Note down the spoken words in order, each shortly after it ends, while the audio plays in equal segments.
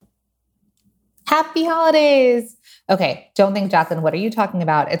Happy holidays. Okay, don't think, Jacqueline, what are you talking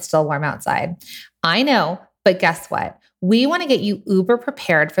about? It's still warm outside. I know, but guess what? We want to get you uber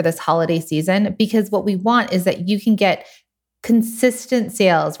prepared for this holiday season because what we want is that you can get consistent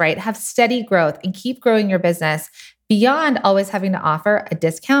sales, right? Have steady growth and keep growing your business beyond always having to offer a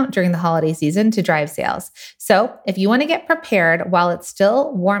discount during the holiday season to drive sales. So if you want to get prepared while it's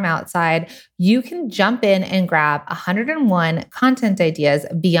still warm outside, you can jump in and grab 101 content ideas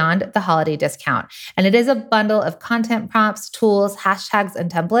beyond the holiday discount. And it is a bundle of content prompts, tools, hashtags,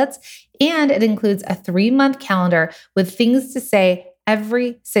 and templates. And it includes a 3-month calendar with things to say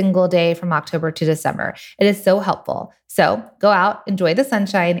every single day from October to December. It is so helpful. So go out, enjoy the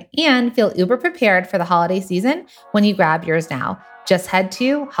sunshine, and feel uber prepared for the holiday season when you grab yours now. Just head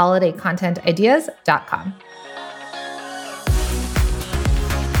to holidaycontentideas.com.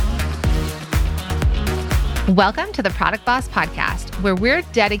 Welcome to the Product Boss Podcast, where we're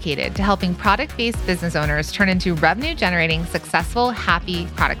dedicated to helping product-based business owners turn into revenue-generating, successful, happy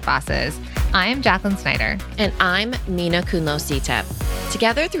product bosses. I'm Jacqueline Snyder. And I'm Nina Kunlo-Sitep.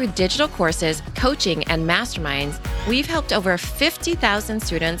 Together through digital courses, coaching, and masterminds, we've helped over 50,000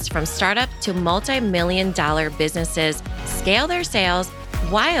 students from startup to multi-million-dollar businesses scale their sales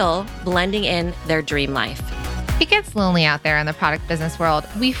while blending in their dream life. It gets lonely out there in the product business world.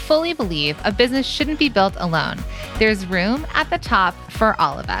 We fully believe a business shouldn't be built alone. There's room at the top for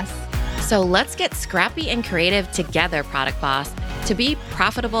all of us. So let's get scrappy and creative together, Product Boss, to be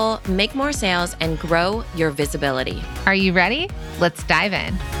profitable, make more sales, and grow your visibility. Are you ready? Let's dive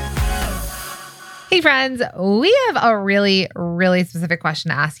in. Hey friends, we have a really, really specific question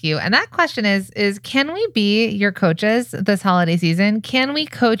to ask you. And that question is can we be your coaches this holiday season? Can we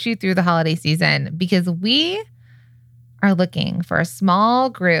coach you through the holiday season? Because we are looking for a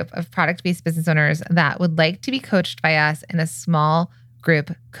small group of product-based business owners that would like to be coached by us in a small group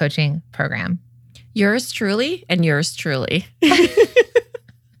coaching program. Yours truly and yours truly.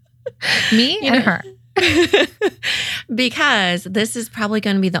 Me and her. Because this is probably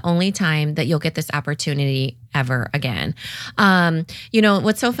going to be the only time that you'll get this opportunity ever again.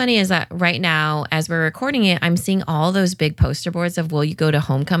 What's so funny is that right now, as we're recording it, I'm seeing all those big poster boards of, will you go to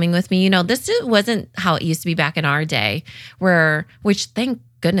homecoming with me? This wasn't how it used to be back in our day, which thank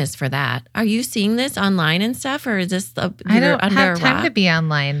goodness for that. Are you seeing this online and stuff, or is this I don't have time to be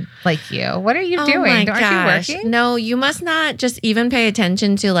online like you. What are you doing? Aren't you working? No, you must not just even pay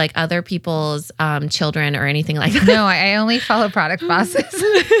attention to like other people's children or anything like that. No, I only follow product bosses.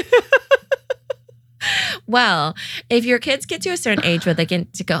 Well, if your kids get to a certain age where they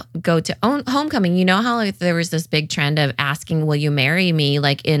get to go to homecoming, you know how there was this big trend of asking, will you marry me?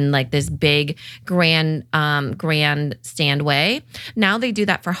 Like in like this big grand stand way. Now they do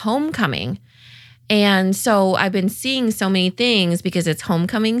that for homecoming. And so I've been seeing so many things because it's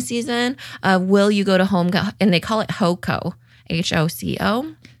homecoming season. Will you go to homecoming? And they call it HOCO,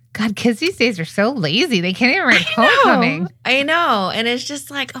 HOCO. God, kids these days are so lazy. They can't even write homecoming. I know. And it's just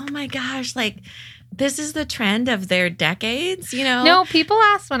like, oh my gosh, like this is the trend of their decades, No, people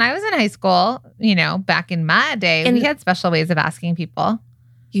asked when I was in high school, back in my day, we had special ways of asking people.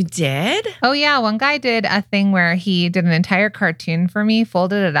 You did? Oh, yeah. One guy did a thing where he did an entire cartoon for me,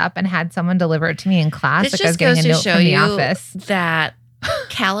 folded it up, and had someone deliver it to me in class. This just goes to show you that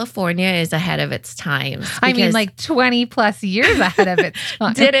California is ahead of its times. I mean, like 20 plus years ahead of its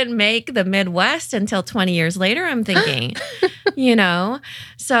time. Didn't make the Midwest until 20 years later, I'm thinking,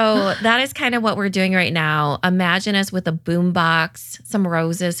 So that is kind of what we're doing right now. Imagine us with a boombox, some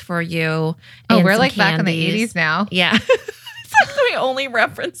roses for you. Oh, we're like candies. Back in the 80s now. Yeah. It's like the only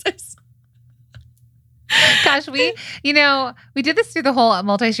references. Gosh, we did this through the whole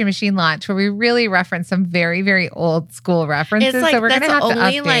Multi-Stream Machine launch where we really referenced some very, very old school references. It's like, so we're going to have to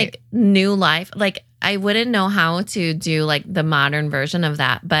update. Like new life. Like I wouldn't know how to do like the modern version of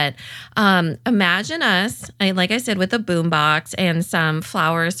that. But imagine us, like I said, with a boombox and some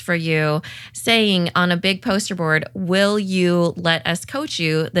flowers for you saying on a big poster board, will you let us coach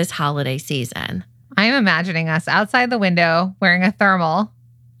you this holiday season? I'm imagining us outside the window wearing a thermal.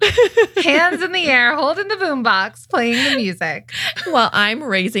 Hands in the air, holding the boombox, playing the music. While I'm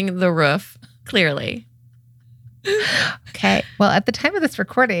raising the roof, clearly. Okay. Well, at the time of this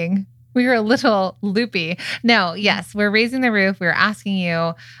recording, we were a little loopy. No, yes, we're raising the roof. We're asking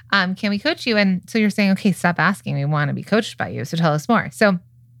you, can we coach you? And so you're saying, okay, stop asking. We want to be coached by you. So tell us more. So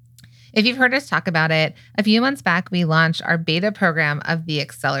if you've heard us talk about it, a few months back, we launched our beta program of the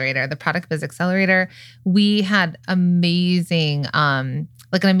Accelerator, the Product Biz Accelerator. We had amazing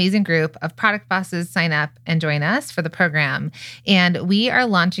like an amazing group of product bosses sign up and join us for the program. And we are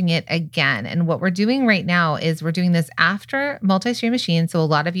launching it again. And what we're doing right now is we're doing this after Multi-Stream Machine. So a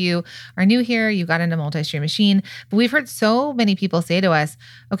lot of you are new here, you got into Multi-Stream Machine, but we've heard so many people say to us,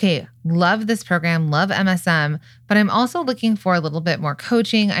 okay, love this program, love MSM, but I'm also looking for a little bit more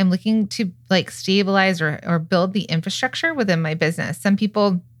coaching. I'm looking to like stabilize or build the infrastructure within my business. Some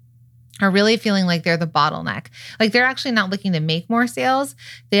people are really feeling like they're the bottleneck. Like they're actually not looking to make more sales.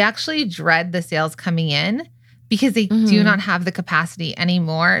 They actually dread the sales coming in because they do not have the capacity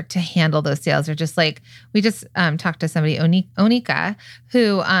anymore to handle those sales. They're just like, we just talked to somebody, Onika,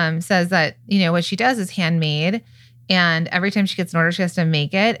 who says that, what she does is handmade. And every time she gets an order, she has to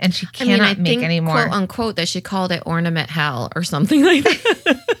make it, and she cannot make any more. Quote unquote, that she called it ornament hell or something like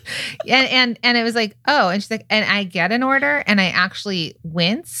that. and it was like, oh, and she's like, and I get an order and I actually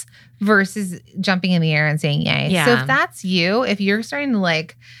wince versus jumping in the air and saying yay. Yeah. So if that's you, if you're starting to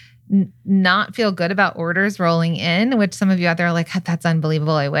like not feel good about orders rolling in, which some of you out there are like, that's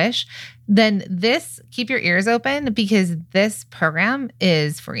unbelievable, I wish, then keep your ears open because this program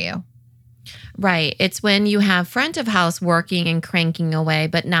is for you. Right. It's when you have front of house working and cranking away,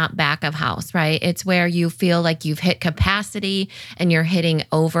 but not back of house, right? It's where you feel like you've hit capacity and you're hitting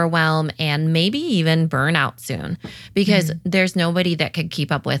overwhelm and maybe even burnout soon because there's nobody that could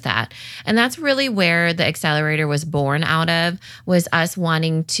keep up with that. And that's really where the accelerator was born out of, was us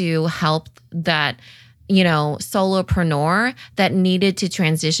wanting to help that solopreneur that needed to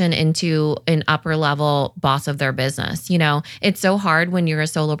transition into an upper level boss of their business. It's so hard when you're a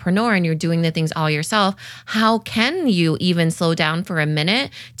solopreneur and you're doing the things all yourself. How can you even slow down for a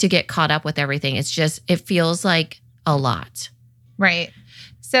minute to get caught up with everything? It feels like a lot. Right.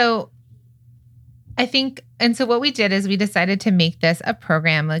 So I think, and so what we did is we decided to make this a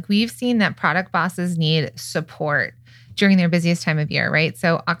program. Like we've seen that product bosses need support during their busiest time of year, right?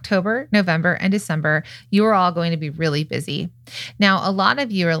 So October, November, and December, you are all going to be really busy. Now, a lot of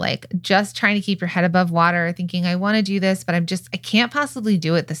you are like just trying to keep your head above water, thinking, I want to do this, but I can't possibly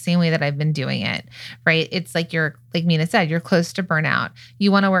do it the same way that I've been doing it, right? It's like like Mina said, you're close to burnout.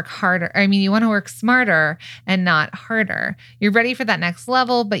 You want to work harder. You want to work smarter and not harder. You're ready for that next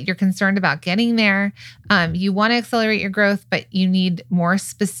level, but you're concerned about getting there. You want to accelerate your growth, but you need more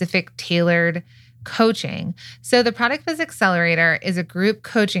specific, tailored coaching. So the Product Biz Accelerator is a group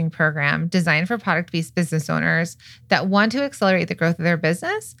coaching program designed for product-based business owners that want to accelerate the growth of their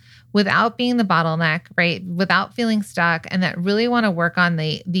business without being the bottleneck, right? Without feeling stuck, and that really want to work on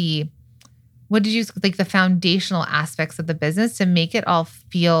the foundational aspects of the business to make it all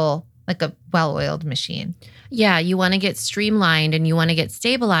feel like a well-oiled machine. Yeah, you want to get streamlined and you want to get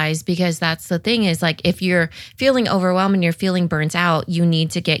stabilized because that's the thing is like if you're feeling overwhelmed and you're feeling burnt out, you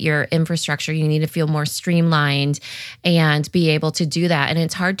need to get your infrastructure. You need to feel more streamlined and be able to do that. And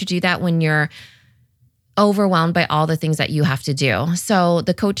it's hard to do that when you're overwhelmed by all the things that you have to do. So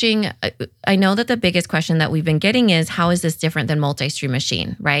the coaching, I know that the biggest question that we've been getting is how is this different than Multi-Stream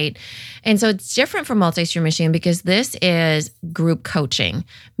Machine, right? And so it's different from Multi-Stream Machine because this is group coaching,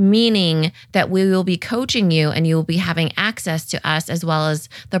 meaning that we will be coaching you and you will be having access to us as well as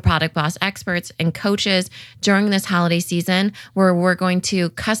the Product Boss experts and coaches during this holiday season where we're going to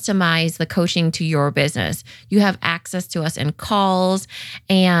customize the coaching to your business. You have access to us in calls,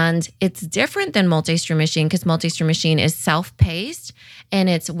 and it's different than Multi-Stream Machine because Multi-Stream Machine is self-paced and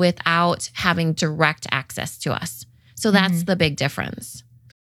it's without having direct access to us. So that's the big difference.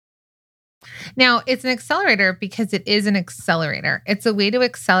 Now, it's an accelerator because it is an accelerator. It's a way to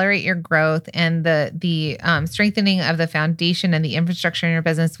accelerate your growth and the strengthening of the foundation and the infrastructure in your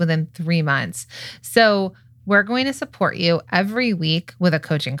business within 3 months. So we're going to support you every week with a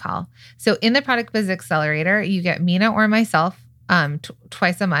coaching call. So in the Product Biz Accelerator, you get Mina or myself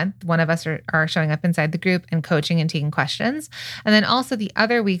twice a month. One of us are showing up inside the group and coaching and taking questions. And then also the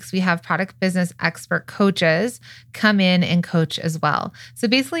other weeks, we have product business expert coaches come in and coach as well. So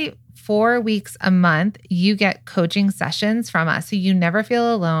basically 4 weeks a month, you get coaching sessions from us. So you never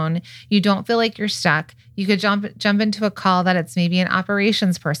feel alone. You don't feel like you're stuck. You could jump into a call that it's maybe an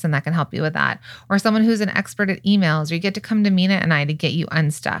operations person that can help you with that, or someone who's an expert at emails, or you get to come to Mina and I to get you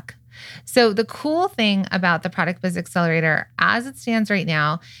unstuck. So the cool thing about the Product Biz Accelerator as it stands right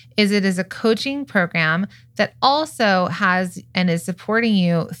now is it is a coaching program that also has and is supporting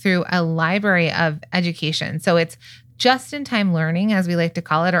you through a library of education. So it's just-in-time learning, as we like to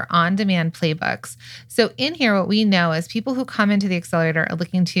call it, or on-demand playbooks. So in here, what we know is people who come into the accelerator are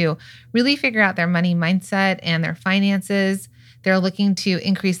looking to really figure out their money mindset and their finances. They're looking to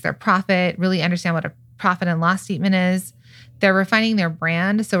increase their profit, really understand what a profit and loss statement is. They're refining their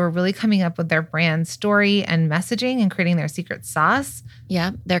brand. So we're really coming up with their brand story and messaging and creating their secret sauce.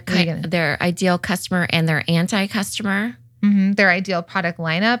 Yeah. Their ideal customer and their anti-customer. Their ideal product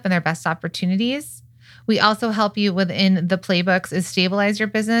lineup and their best opportunities. We also help you within the playbooks is stabilize your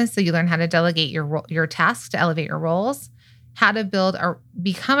business. So you learn how to delegate your tasks to elevate your roles, how to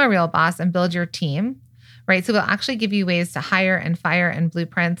become a real boss and build your team, right? So we'll actually give you ways to hire and fire and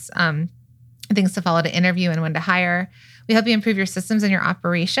blueprints, things to follow to interview and when to hire. We help you improve your systems and your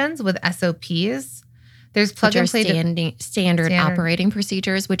operations with SOPs. There's plug and play standard operating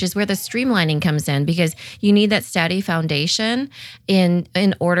procedures, which is where the streamlining comes in, because you need that steady foundation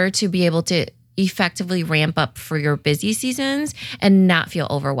in order to be able to effectively ramp up for your busy seasons and not feel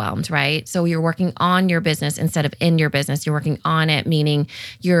overwhelmed, right? So you're working on your business instead of in your business. You're working on it, meaning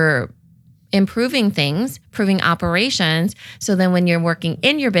you're improving things, improving operations. So then when you're working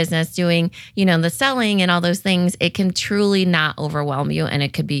in your business, doing, the selling and all those things, it can truly not overwhelm you, and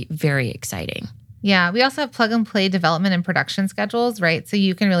it could be very exciting. Yeah. We also have plug and play development and production schedules, right? So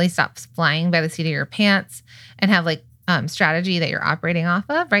you can really stop flying by the seat of your pants and have strategy that you're operating off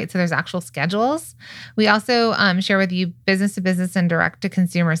of, right? So there's actual schedules. We also share with you business to business and direct to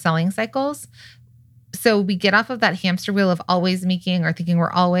consumer selling cycles. So we get off of that hamster wheel of always making or thinking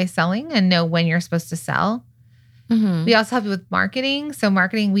we're always selling and know when you're supposed to sell. Mm-hmm. We also help you with marketing. So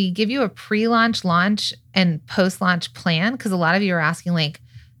marketing, we give you a pre-launch, launch, and post-launch plan, because a lot of you are asking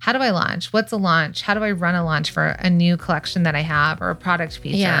how do I launch? What's a launch? How do I run a launch for a new collection that I have or a product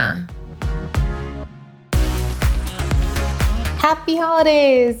feature? Yeah. Happy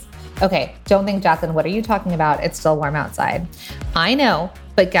holidays. Okay, don't think, Jaclyn, what are you talking about? It's still warm outside. I know,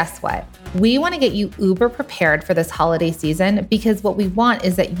 but guess what? We want to get you uber prepared for this holiday season, because what we want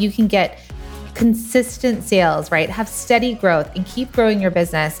is that you can get consistent sales, right? Have steady growth and keep growing your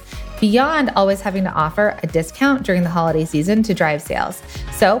business beyond always having to offer a discount during the holiday season to drive sales.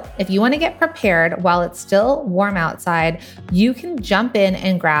 So if you want to get prepared while it's still warm outside, you can jump in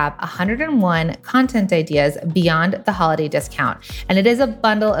and grab 101 content ideas beyond the holiday discount. And it is a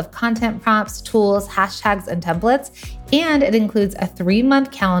bundle of content prompts, tools, hashtags, and templates. And it includes a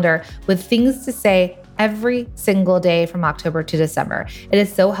 3-month calendar with things to say every single day from October to December. It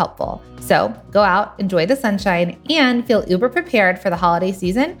is so helpful. So go out, enjoy the sunshine, and feel uber prepared for the holiday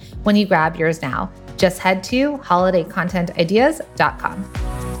season when you grab yours now. Just head to holidaycontentideas.com.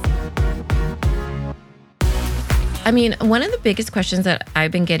 I mean, one of the biggest questions that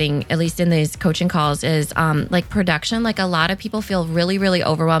I've been getting, at least in these coaching calls, is production. A lot of people feel really, really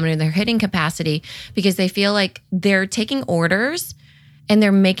overwhelmed and they're hitting capacity because they feel like they're taking orders and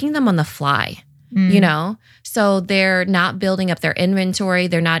they're making them on the fly. So they're not building up their inventory.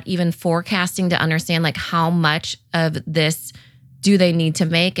 They're not even forecasting to understand how much of this do they need to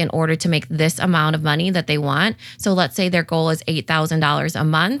make in order to make this amount of money that they want. So let's say their goal is $8,000 a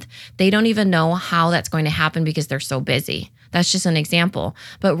month. They don't even know how that's going to happen because they're so busy. That's just an example.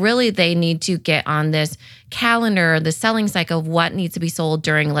 But really, they need to get on this calendar, the selling cycle of what needs to be sold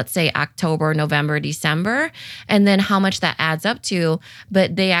during, let's say, October, November, December, and then how much that adds up to.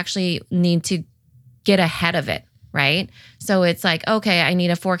 But they actually need to get ahead of it, right? So it's okay, I need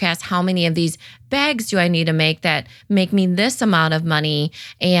to forecast how many of these bags do I need to make that make me this amount of money.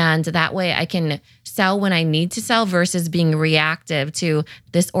 And that way I can sell when I need to sell versus being reactive to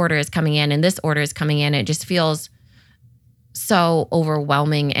this order is coming in and this order is coming in. It just feels so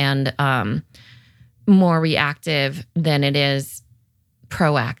overwhelming and more reactive than it is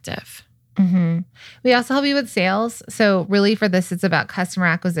proactive. Mm-hmm. We also help you with sales. So really for this, it's about customer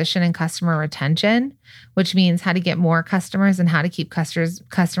acquisition and customer retention, which means how to get more customers and how to keep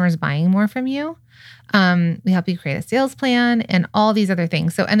customers buying more from you. We help you create a sales plan and all these other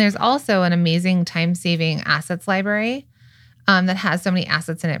things. And there's also an amazing time-saving assets library that has so many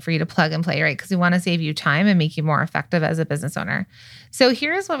assets in it for you to plug and play, right? Because we want to save you time and make you more effective as a business owner. So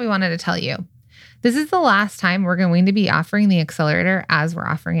here's what we wanted to tell you. This is the last time we're going to be offering the accelerator as we're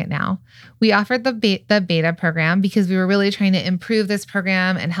offering it now. We offered the beta program because we were really trying to improve this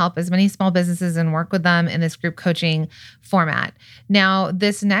program and help as many small businesses and work with them in this group coaching format. Now,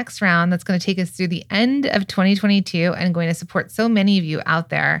 this next round that's going to take us through the end of 2022 and going to support so many of you out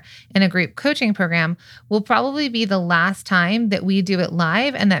there in a group coaching program will probably be the last time that we do it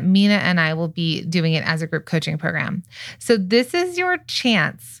live and that Mina and I will be doing it as a group coaching program. So this is your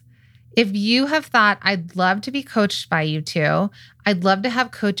chance. If you have thought, I'd love to be coached by you two, I'd love to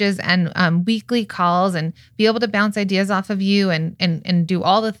have coaches and weekly calls and be able to bounce ideas off of you and do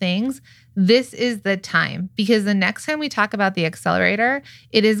all the things, this is the time. Because the next time we talk about the accelerator,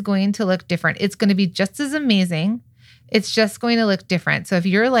 it is going to look different. It's going to be just as amazing. It's just going to look different. So if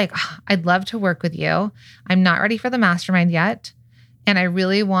you're like, "Oh, I'd love to work with you. I'm not ready for the mastermind yet, and I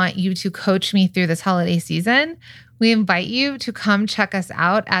really want you to coach me through this holiday season," we invite you to come check us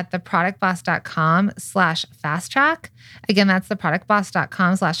out at theproductboss.com/fasttrack. Again, that's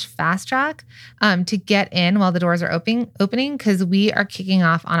theproductboss.com/fasttrack to get in while the doors are opening because we are kicking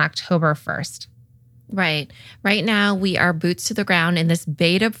off on October 1st. Right. Right now, we are boots to the ground in this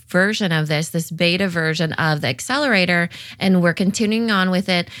beta version of this beta version of the accelerator, and we're continuing on with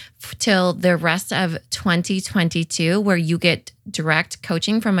it till the rest of 2022, where you get direct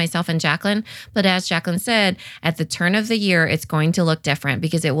coaching from myself and Jacqueline. But as Jacqueline said, at the turn of the year, it's going to look different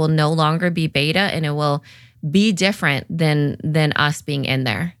because it will no longer be beta and it will be different than us being in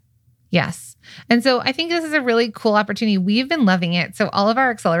there. Yes. And so I think this is a really cool opportunity. We've been loving it. So all of our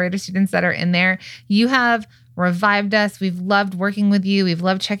accelerator students that are in there, you have revived us. We've loved working with you. We've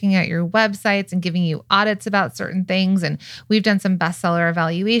loved checking out your websites and giving you audits about certain things. And we've done some bestseller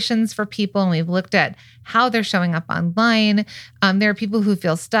evaluations for people, and we've looked at how they're showing up online. There are people who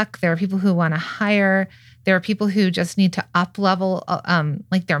feel stuck. There are people who want to hire. There are people who just need to up level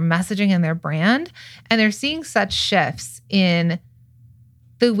like their messaging and their brand. And they're seeing such shifts in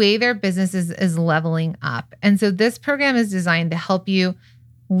the way their business is leveling up. And so this program is designed to help you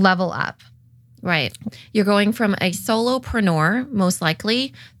level up. Right. You're going from a solopreneur, most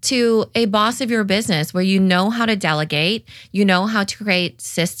likely, to a boss of your business where you know how to delegate, you know how to create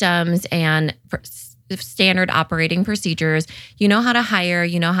systems and standard operating procedures, you know how to hire,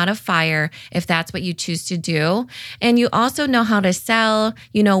 you know how to fire if that's what you choose to do. And you also know how to sell,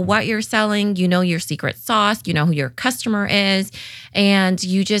 you know what you're selling, you know your secret sauce, you know who your customer is. And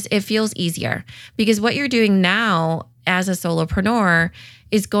it feels easier because what you're doing now as a solopreneur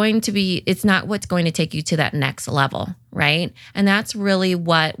is it's not what's going to take you to that next level, right? And that's really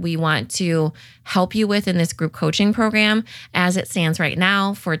what we want to help you with in this group coaching program as it stands right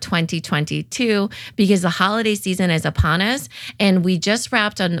now for 2022, because the holiday season is upon us. And we just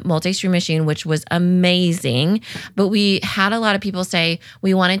wrapped on Multi-Stream Machine, which was amazing. But we had a lot of people say,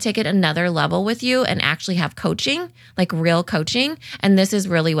 we want to take it another level with you and actually have coaching, like real coaching. And this is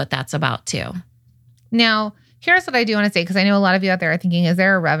really what that's about too. Now, here's what I do want to say, because I know a lot of you out there are thinking, is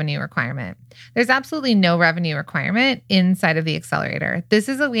there a revenue requirement? There's absolutely no revenue requirement inside of the accelerator. This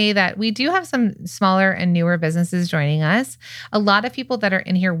is a way that we do have some smaller and newer businesses joining us. A lot of people that are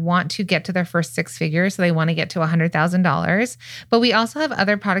in here want to get to their first 6 figures, so they want to get to $100,000. But we also have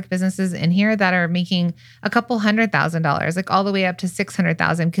other product businesses in here that are making a couple $100,000, like all the way up to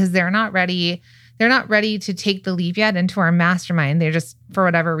 $600,000, because they're not ready. They're not ready to take the leap yet into our mastermind. They're just, for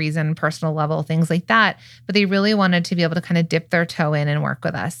whatever reason, personal level, things like that. But they really wanted to be able to kind of dip their toe in and work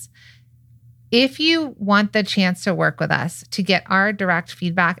with us. If you want the chance to work with us to get our direct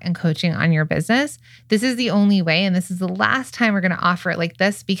feedback and coaching on your business, this is the only way. And this is the last time we're going to offer it like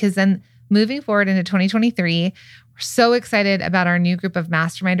this, because then moving forward into 2023, we're so excited about our new group of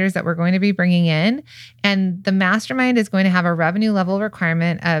masterminders that we're going to be bringing in. And the mastermind is going to have a revenue level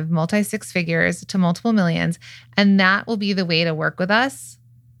requirement of multi-6 figures to multiple millions. And that will be the way to work with us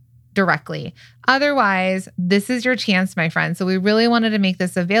directly. Otherwise, this is your chance, my friend. So we really wanted to make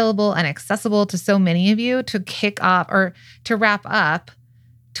this available and accessible to so many of you to kick off or to wrap up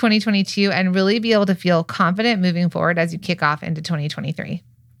 2022 and really be able to feel confident moving forward as you kick off into 2023.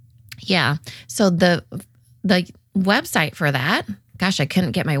 Yeah. So the website for that, gosh, I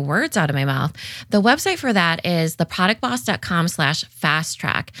couldn't get my words out of my mouth. The website for that is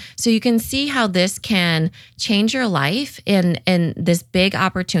theproductboss.com/fasttrack. So you can see how this can change your life in this big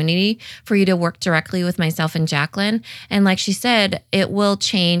opportunity for you to work directly with myself and Jacqueline. And like she said, it will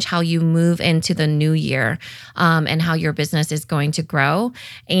change how you move into the new year and how your business is going to grow,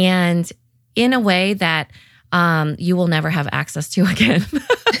 and in a way that you will never have access to again.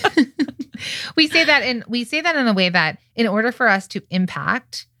 We say that in a way that in order for us to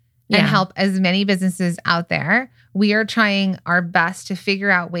impact and help as many businesses out there, we are trying our best to figure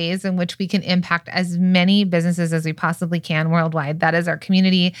out ways in which we can impact as many businesses as we possibly can worldwide. That is our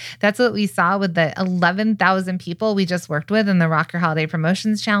community. That's what we saw with the 11,000 people we just worked with in the Rock Your Holiday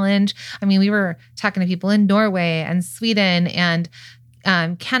Promotions Challenge. I mean, we were talking to people in Norway and Sweden and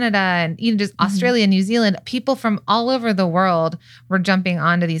Canada and even just Australia, New Zealand. People from all over the world were jumping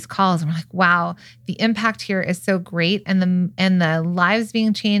onto these calls, and we're like, wow, the impact here is so great, and the lives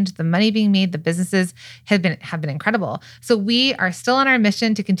being changed, the money being made, the businesses have been incredible. So we are still on our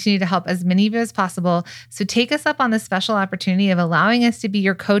mission to continue to help as many of you as possible. So take us up on this special opportunity of allowing us to be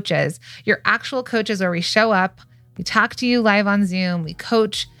your coaches, your actual coaches, where we show up, we talk to you live on Zoom, we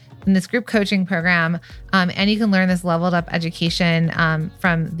coach in this group coaching program. And you can learn this leveled up education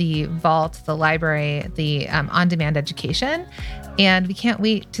from the vault, the library, the on-demand education. And we can't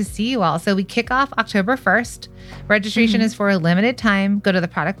wait to see you all. So we kick off October 1st. Registration is for a limited time. Go to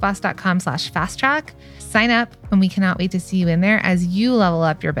theproductboss.com/fasttrack, sign up, and we cannot wait to see you in there as you level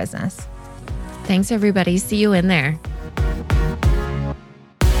up your business. Thanks, everybody. See you in there.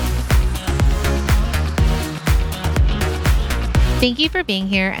 Thank you for being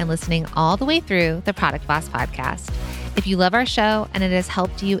here and listening all the way through the Product Boss podcast. If you love our show and it has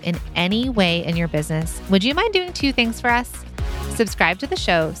helped you in any way in your business, would you mind doing 2 things for us? Subscribe to the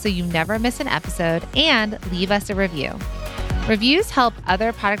show so you never miss an episode and leave us a review. Reviews help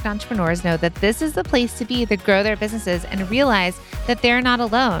other product entrepreneurs know that this is the place to be to grow their businesses and realize that they're not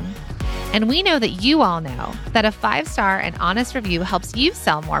alone. And we know that you all know that a 5-star and honest review helps you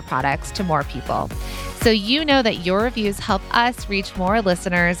sell more products to more people. So you know that your reviews help us reach more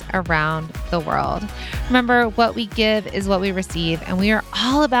listeners around the world. Remember, what we give is what we receive, and we are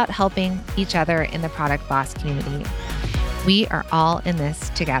all about helping each other in the Product Boss community. We are all in this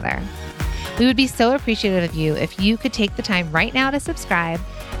together. We would be so appreciative of you if you could take the time right now to subscribe,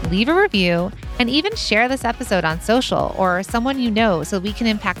 leave a review, and even share this episode on social or someone you know so we can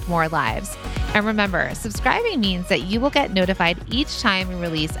impact more lives. And remember, subscribing means that you will get notified each time we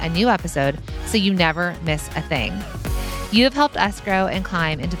release a new episode so you never miss a thing. You have helped us grow and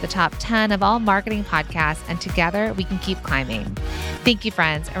climb into the top 10 of all marketing podcasts, and together we can keep climbing. Thank you,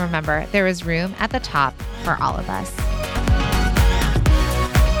 friends. And remember, there is room at the top for all of us.